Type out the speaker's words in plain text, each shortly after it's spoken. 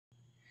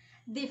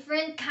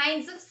Different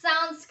kinds of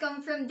sounds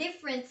come from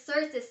different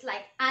sources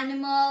like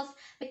animals,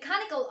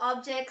 mechanical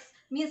objects,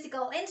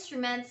 musical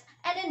instruments,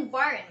 and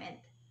environment.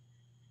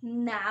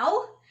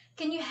 Now,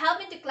 can you help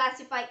me to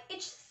classify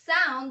each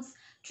sounds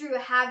through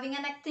having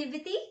an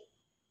activity?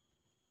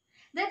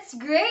 That's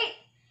great!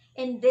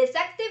 And this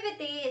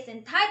activity is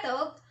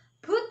entitled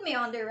Put Me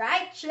on the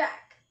Right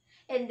Track.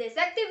 In this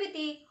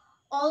activity,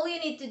 all you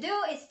need to do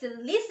is to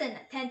listen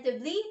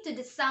attentively to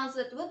the sounds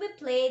that will be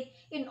played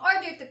in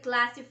order to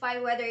classify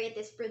whether it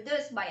is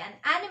produced by an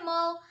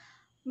animal,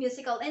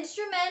 musical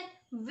instrument,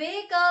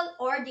 vehicle,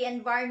 or the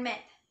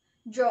environment.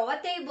 Draw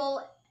a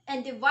table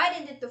and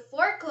divide it into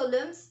 4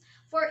 columns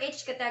for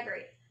each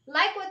category,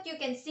 like what you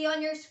can see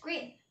on your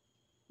screen.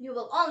 You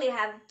will only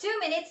have 2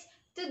 minutes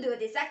to do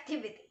this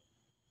activity.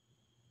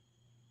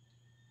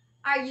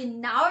 Are you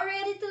now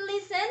ready to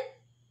listen?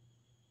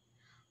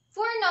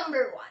 For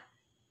number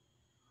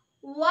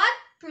 1, what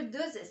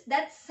produces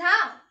that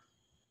sound?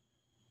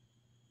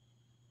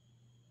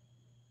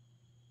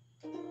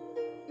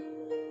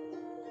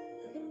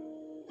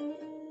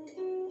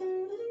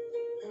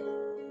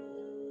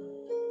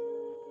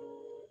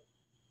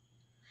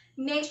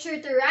 Make sure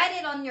to write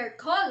it on your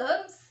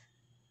columns.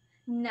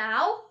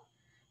 Now,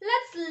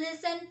 let's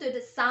listen to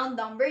the sound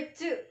number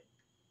 2.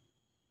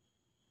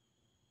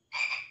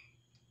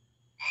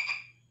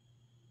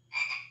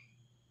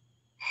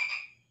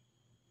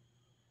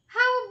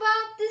 How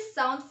about this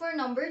sound for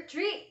number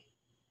 3?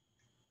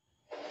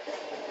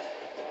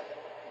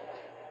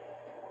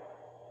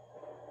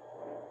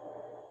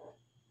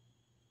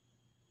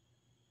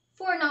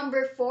 For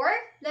number 4,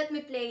 let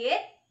me play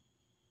it.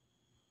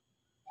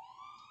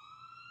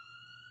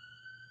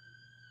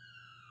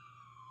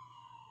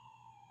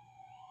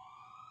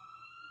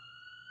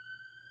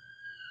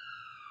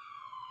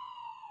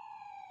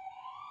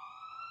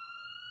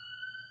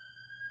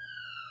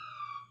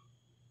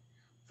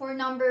 For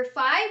number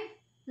 5,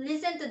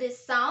 listen to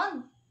this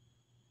sound.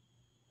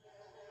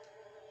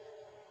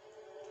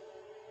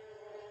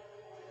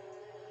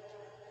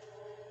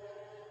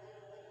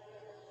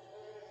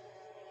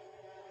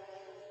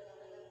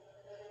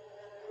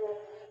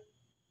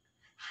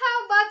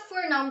 How about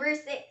for number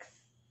 6?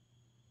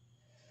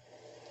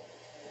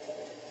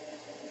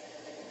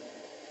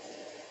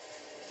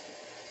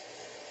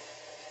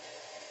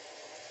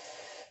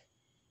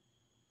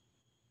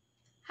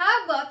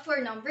 How about for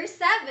number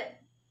 7?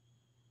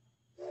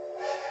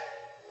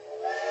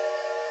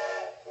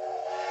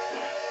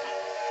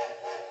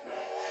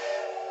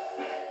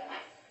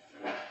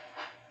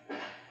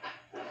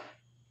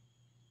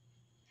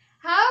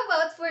 How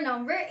about for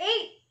number 8?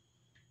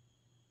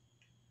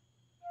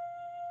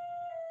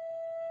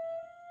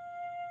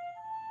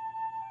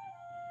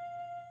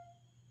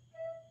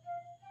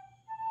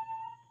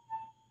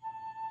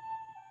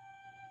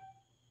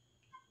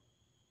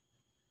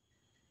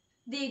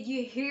 Did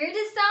you hear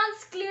the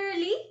sounds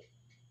clearly?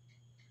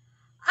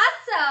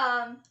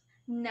 Awesome!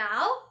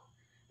 Now,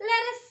 let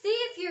us see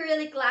if you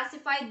really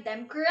classified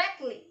them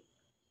correctly.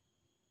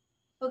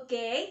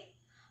 Okay,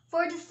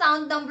 for the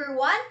sound number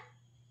 1,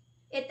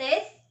 it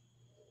is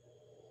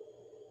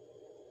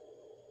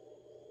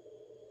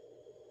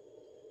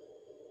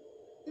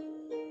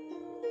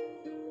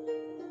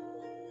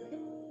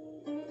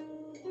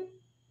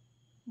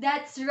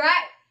that's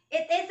right,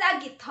 it is a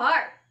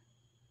guitar.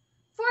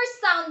 For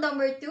sound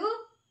number 2,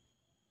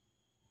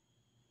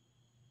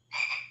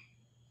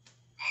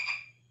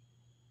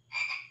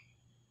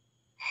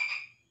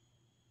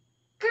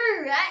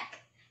 correct,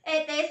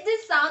 it is the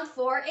sound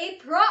for a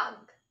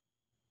frog.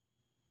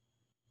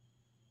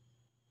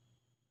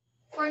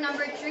 For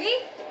number 3,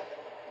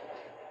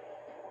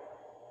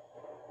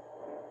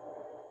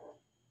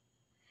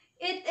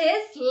 it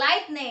is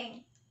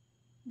lightning.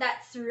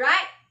 That's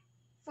right.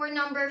 For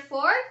number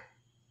 4,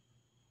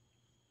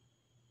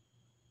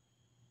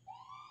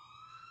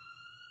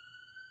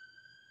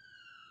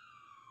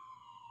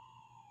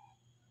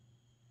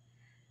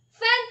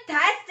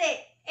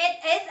 fantastic! It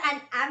is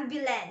an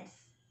ambulance.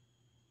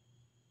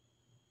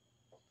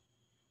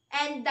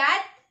 And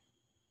that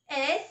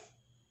is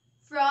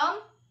from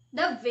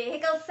the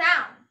vehicle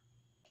sound.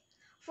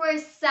 For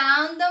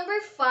sound number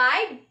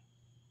 5,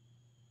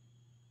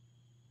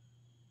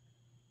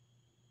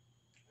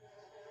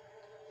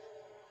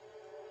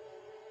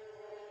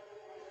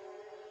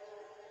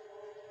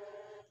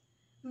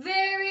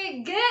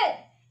 very good!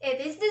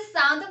 It is the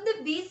sound of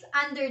the bees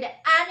under the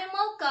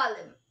animal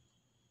column.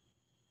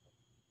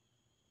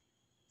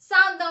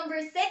 Sound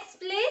number 6,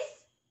 please.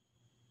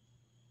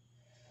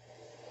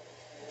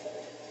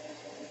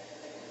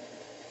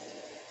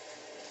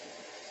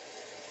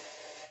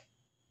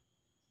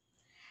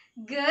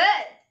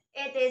 Good!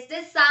 It is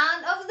the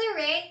sound of the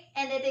rain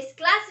and it is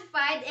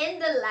classified in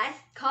the last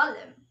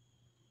column.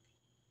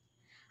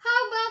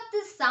 How about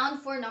the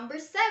sound for number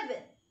 7?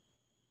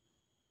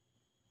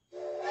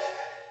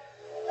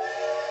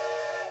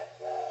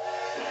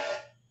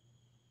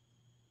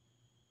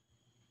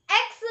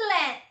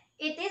 Excellent!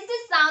 It is the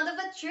sound of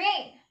a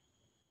train.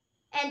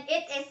 And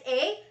it is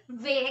a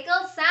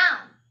vehicle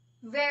sound.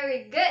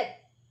 Very good.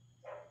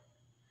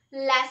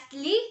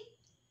 Lastly,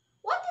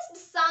 what is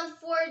the sound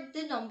for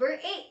the number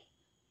 8?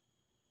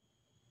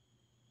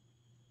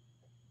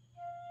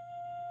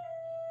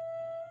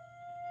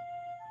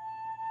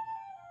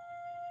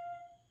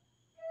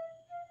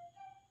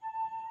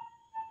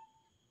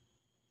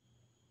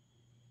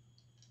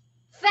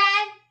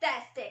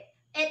 Fantastic!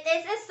 It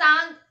is a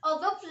sound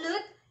of a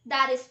flute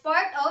that is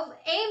part of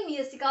a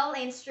musical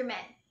instrument.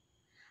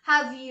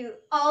 Have you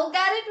all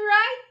got it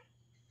right?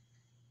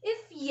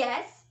 If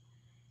yes,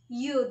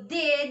 you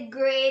did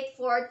great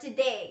for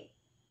today.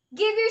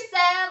 Give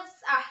yourselves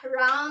a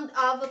round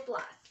of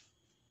applause.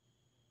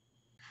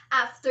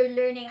 After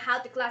learning how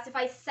to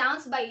classify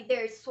sounds by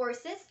their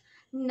sources,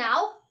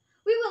 now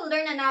we will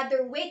learn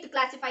another way to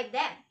classify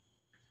them.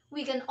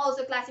 We can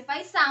also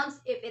classify sounds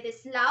if it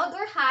is loud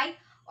or high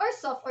or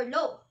soft or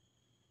low.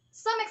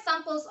 Some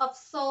examples of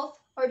soft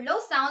or low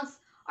sounds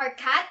are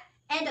cat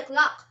and a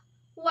clock,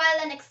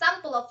 while an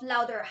example of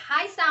loud or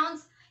high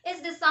sounds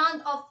is the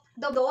sound of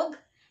the dog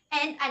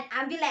and an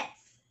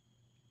ambulance.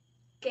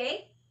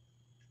 Okay?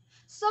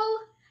 So,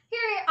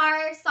 here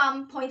are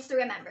some points to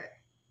remember.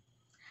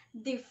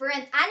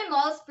 Different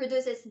animals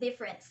produces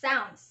different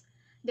sounds.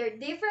 Their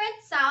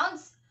different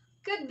sounds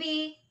could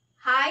be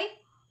high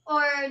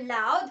or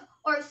loud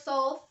or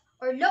soft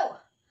or low,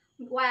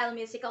 while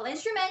musical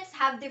instruments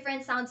have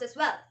different sounds as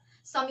well.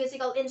 Some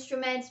musical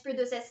instruments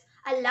produces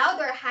a loud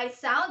or high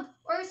sound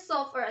or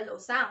soft or a low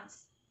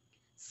sounds.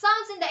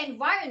 Sounds in the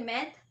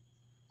environment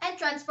and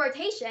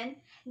transportation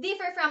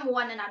differ from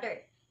one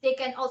another. They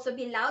can also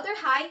be loud or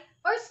high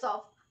or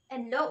soft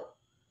and low.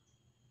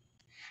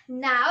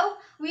 Now,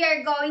 we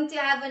are going to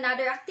have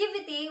another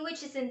activity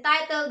which is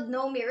entitled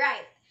Know Me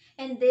Right.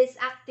 In this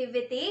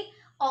activity,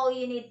 all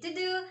you need to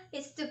do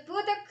is to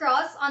put a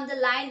cross on the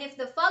line if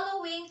the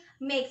following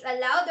makes a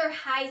loud or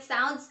high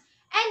sounds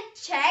and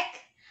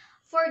check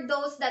for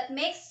those that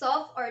make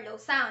soft or low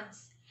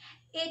sounds.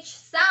 Each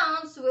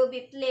sounds will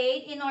be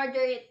played in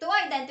order to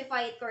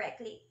identify it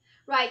correctly.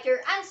 Write your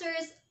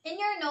answers in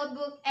your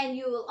notebook and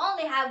you will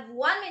only have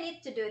 1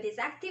 minute to do this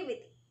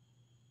activity.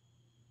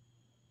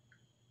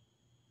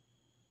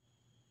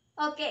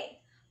 Okay,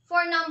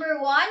 for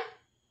number 1,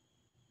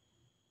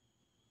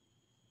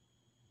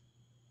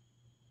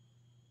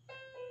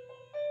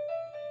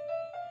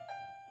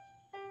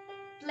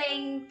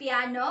 playing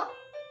piano.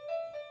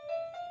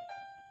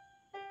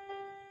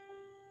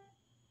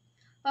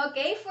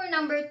 Okay, for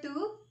number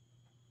 2,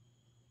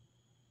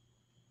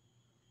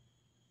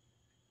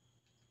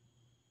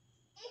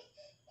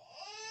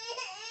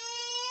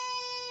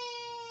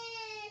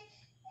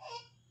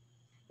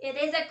 it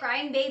is a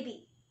crying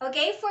baby.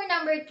 Okay, for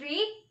number 3,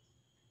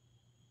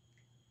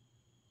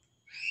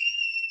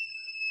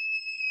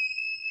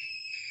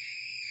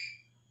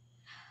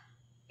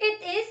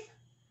 it is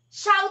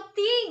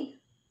shouting.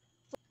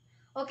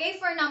 Okay,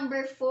 for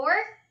number 4,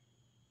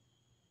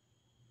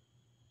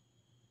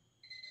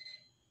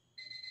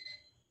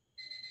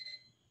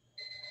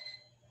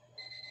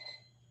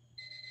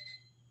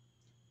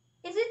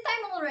 is it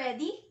time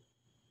already?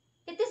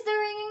 It is the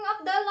ringing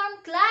of the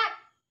alarm clock.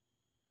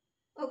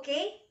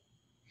 Okay,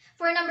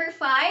 for number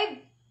 5,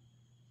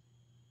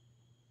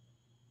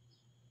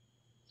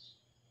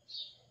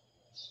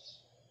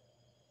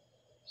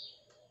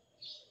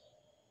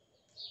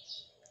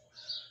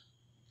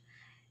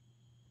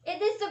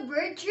 it is the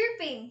bird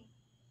chirping.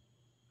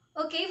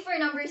 Okay, for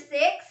number 6,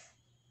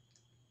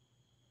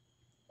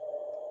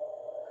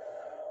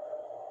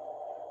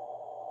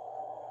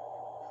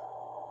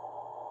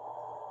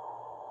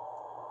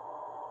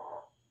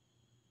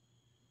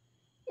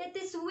 it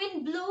is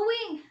wind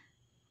blowing.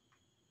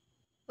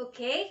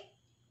 Okay,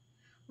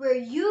 were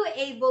you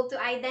able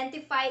to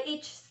identify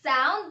each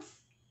sound?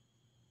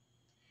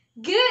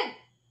 Good!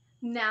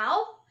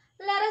 Now,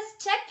 let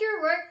us check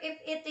your work if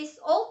it is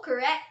all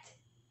correct.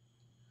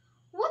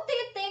 What do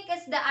you think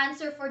is the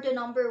answer for the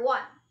number 1?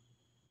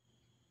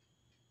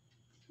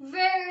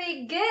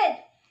 Very good!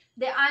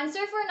 The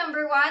answer for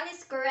number 1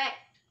 is correct.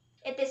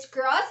 It is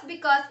cross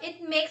because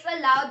it makes a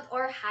loud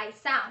or high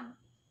sound.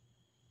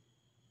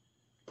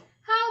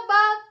 How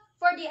about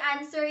for the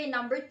answer in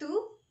number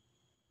 2?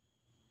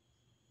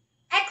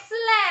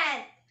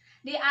 Excellent!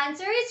 The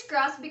answer is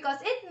cross because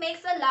it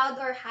makes a loud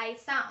or high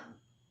sound.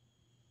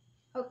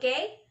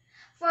 Okay?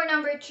 For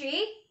number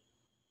 3,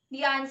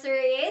 the answer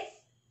is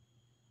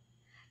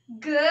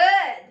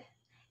good.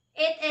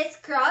 It is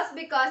cross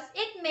because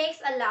it makes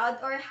a loud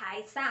or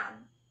high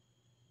sound.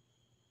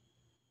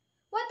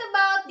 What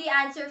about the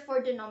answer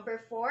for the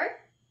number 4?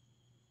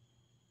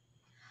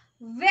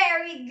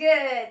 Very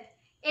good.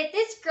 It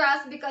is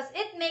cross because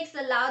it makes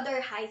a loud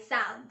or high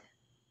sound.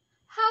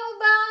 How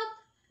about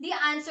the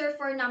answer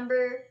for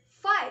number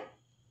 5?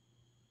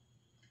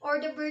 Or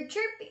the bird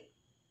chirping?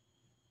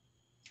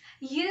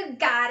 You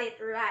got it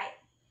right.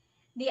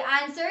 The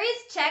answer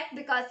is checked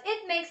because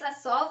it makes a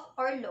soft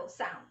or low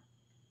sound.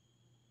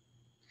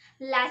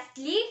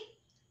 Lastly,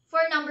 for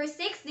number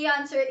 6, the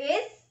answer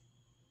is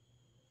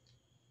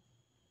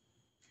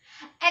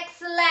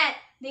excellent.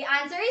 The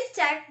answer is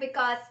checked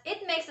because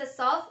it makes a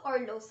soft or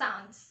low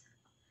sounds.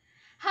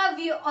 Have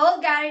you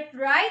all got it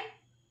right?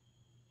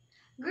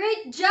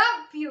 Great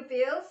job,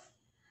 pupils!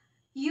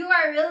 You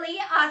are really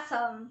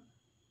awesome!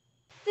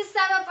 To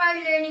sum up our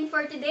learning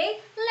for today,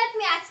 let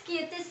me ask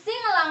you to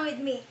sing along with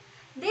me.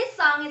 This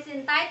song is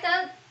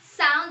entitled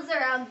Sounds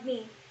Around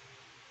Me.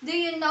 Do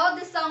you know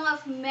the song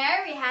of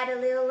Mary Had a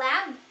Little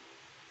Lamb?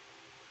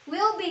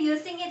 We'll be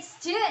using its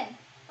tune,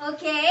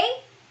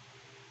 okay?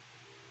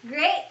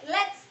 Great,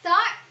 let's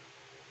start!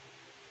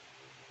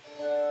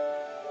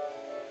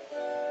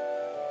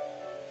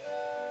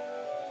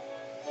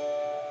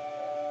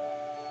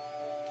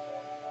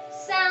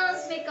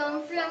 Sounds may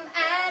come from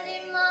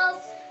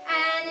animals,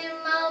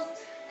 animals,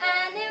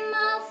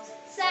 animals.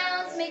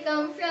 Sounds may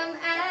come from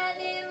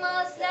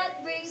animals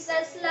that brings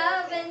us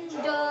love and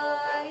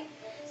joy.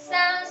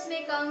 Sounds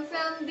may come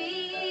from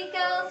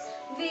vehicles,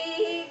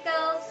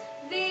 vehicles,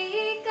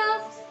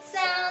 vehicles.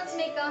 Sounds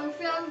may come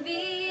from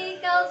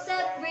vehicles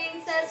that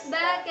brings us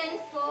back and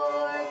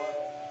forth.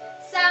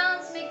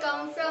 Sounds may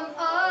come from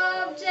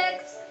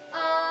objects,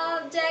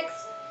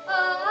 objects,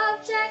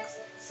 objects.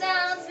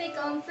 Sounds may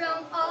come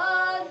from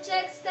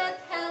objects that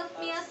help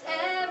me us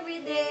every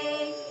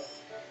day.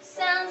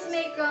 Sounds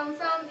may come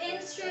from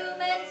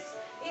instruments,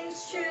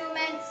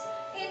 instruments,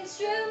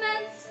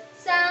 instruments.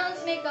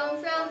 Sounds may come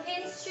from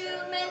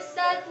instruments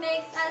that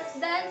makes us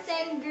dance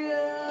and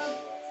groove.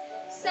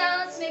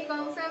 Sounds may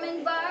come from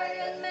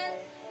environment,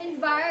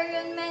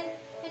 environment,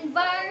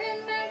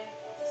 environment.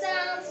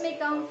 Sounds may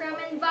come from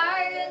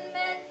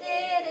environment,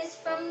 it is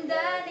from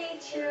the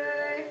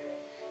nature.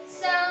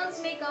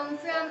 Sounds may come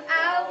from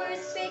our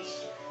speech,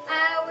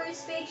 our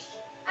speech,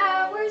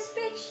 our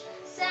speech.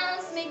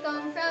 Sounds may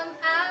come from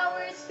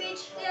our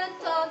speech,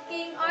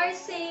 talking or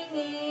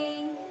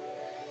singing.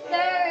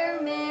 There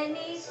are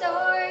many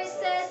sources